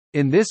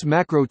In this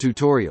macro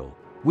tutorial,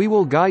 we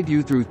will guide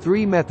you through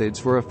 3 methods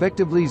for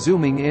effectively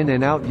zooming in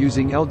and out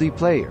using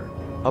LDPlayer,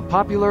 a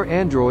popular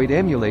Android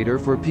emulator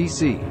for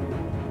PC.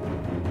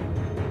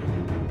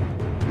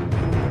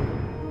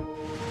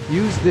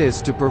 Use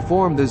this to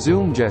perform the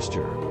zoom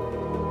gesture.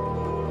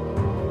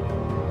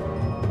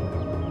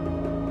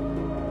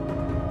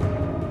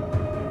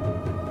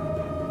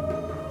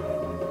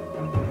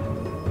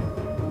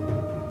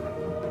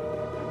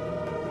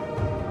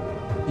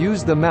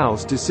 Use the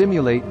mouse to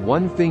simulate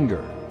one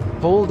finger.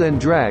 Hold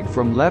and drag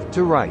from left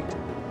to right.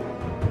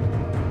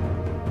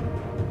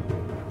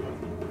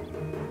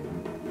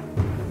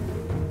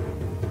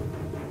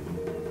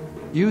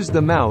 Use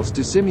the mouse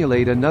to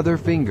simulate another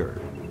finger.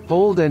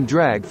 Hold and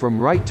drag from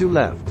right to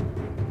left.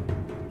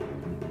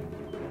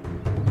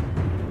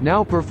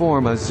 Now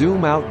perform a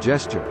zoom out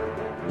gesture.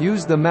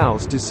 Use the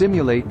mouse to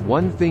simulate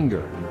one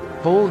finger.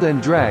 Hold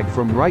and drag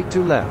from right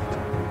to left.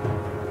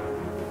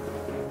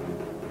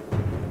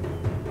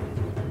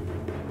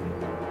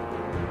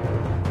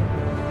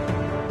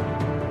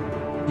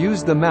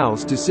 Use the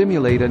mouse to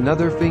simulate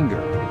another finger.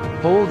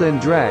 Hold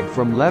and drag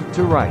from left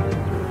to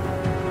right.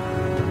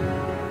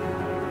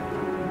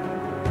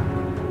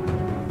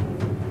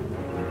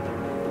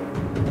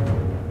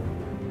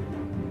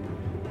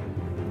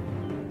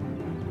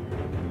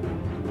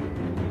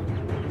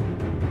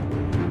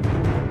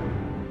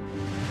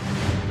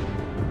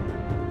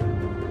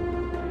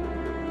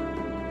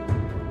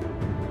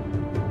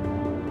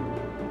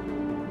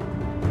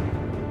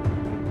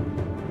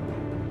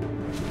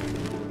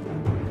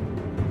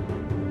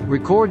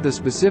 Record the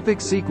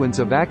specific sequence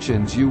of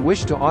actions you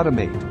wish to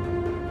automate.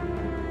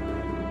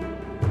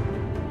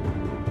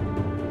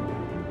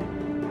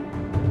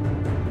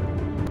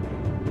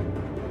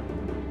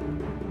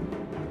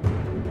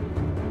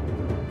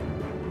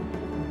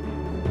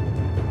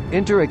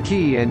 Enter a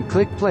key and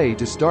click play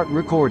to start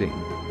recording.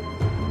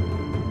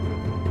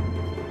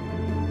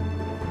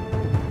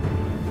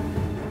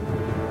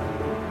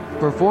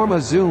 Perform a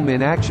zoom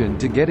in action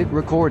to get it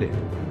recorded.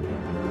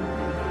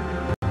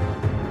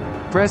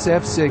 Press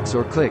F6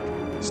 or click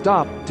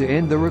Stop to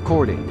end the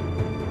recording.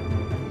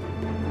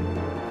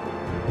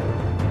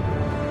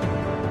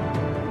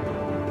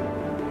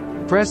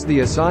 Press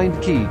the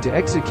assigned key to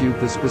execute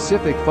the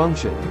specific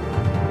function.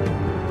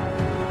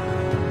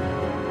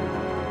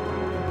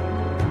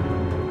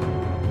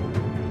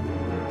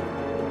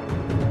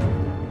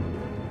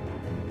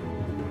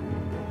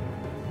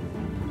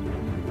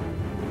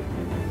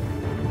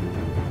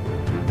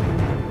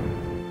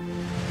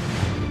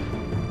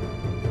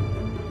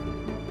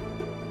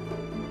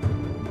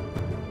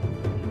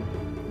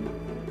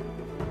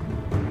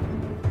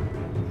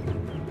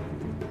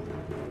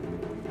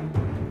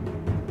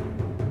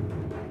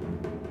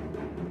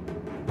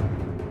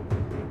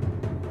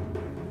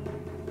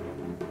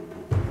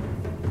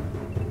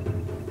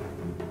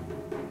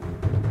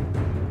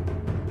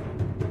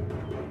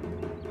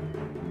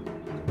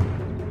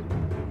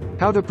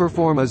 How to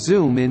perform a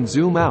zoom in,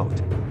 zoom out.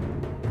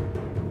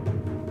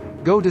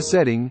 Go to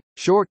Setting,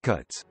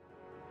 Shortcuts.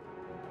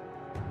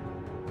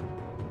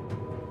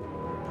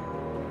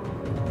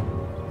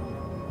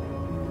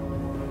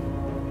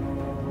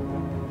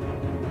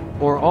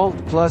 Or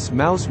Alt plus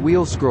mouse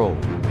wheel scroll.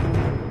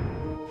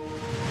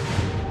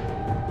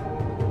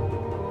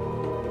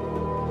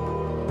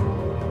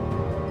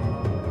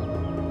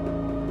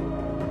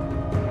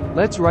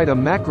 Let's write a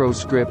macro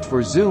script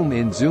for zoom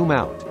in, zoom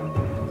out.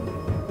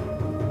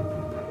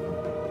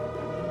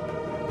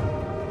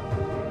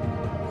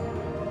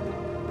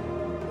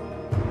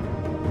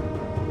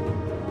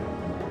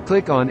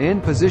 Click on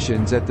End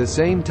Positions at the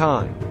same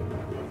time.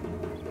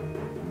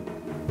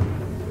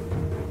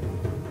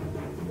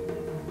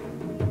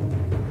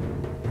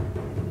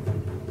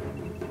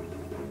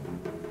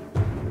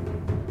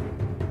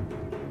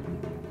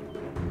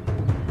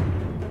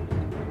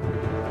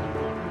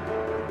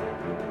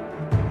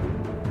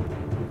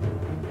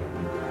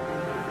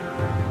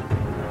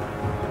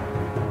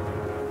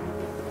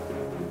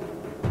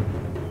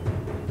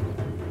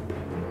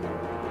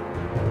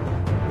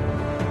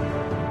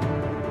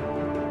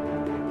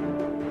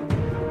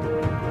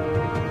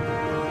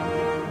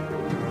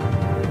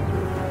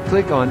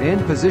 Click on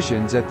End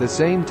Positions at the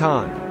same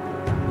time.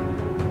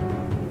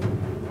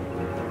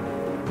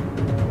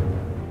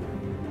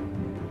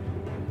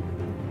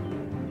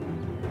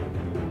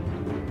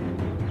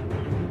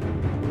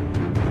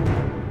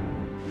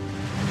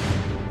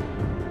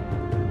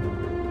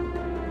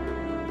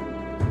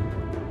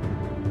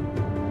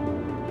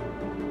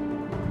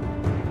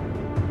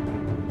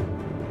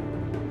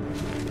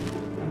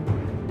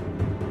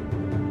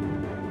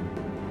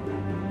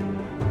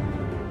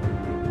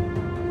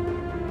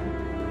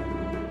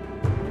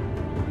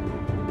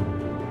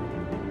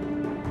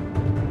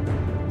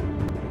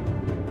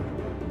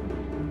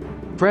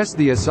 Press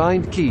the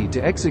assigned key to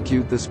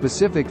execute the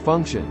specific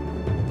function.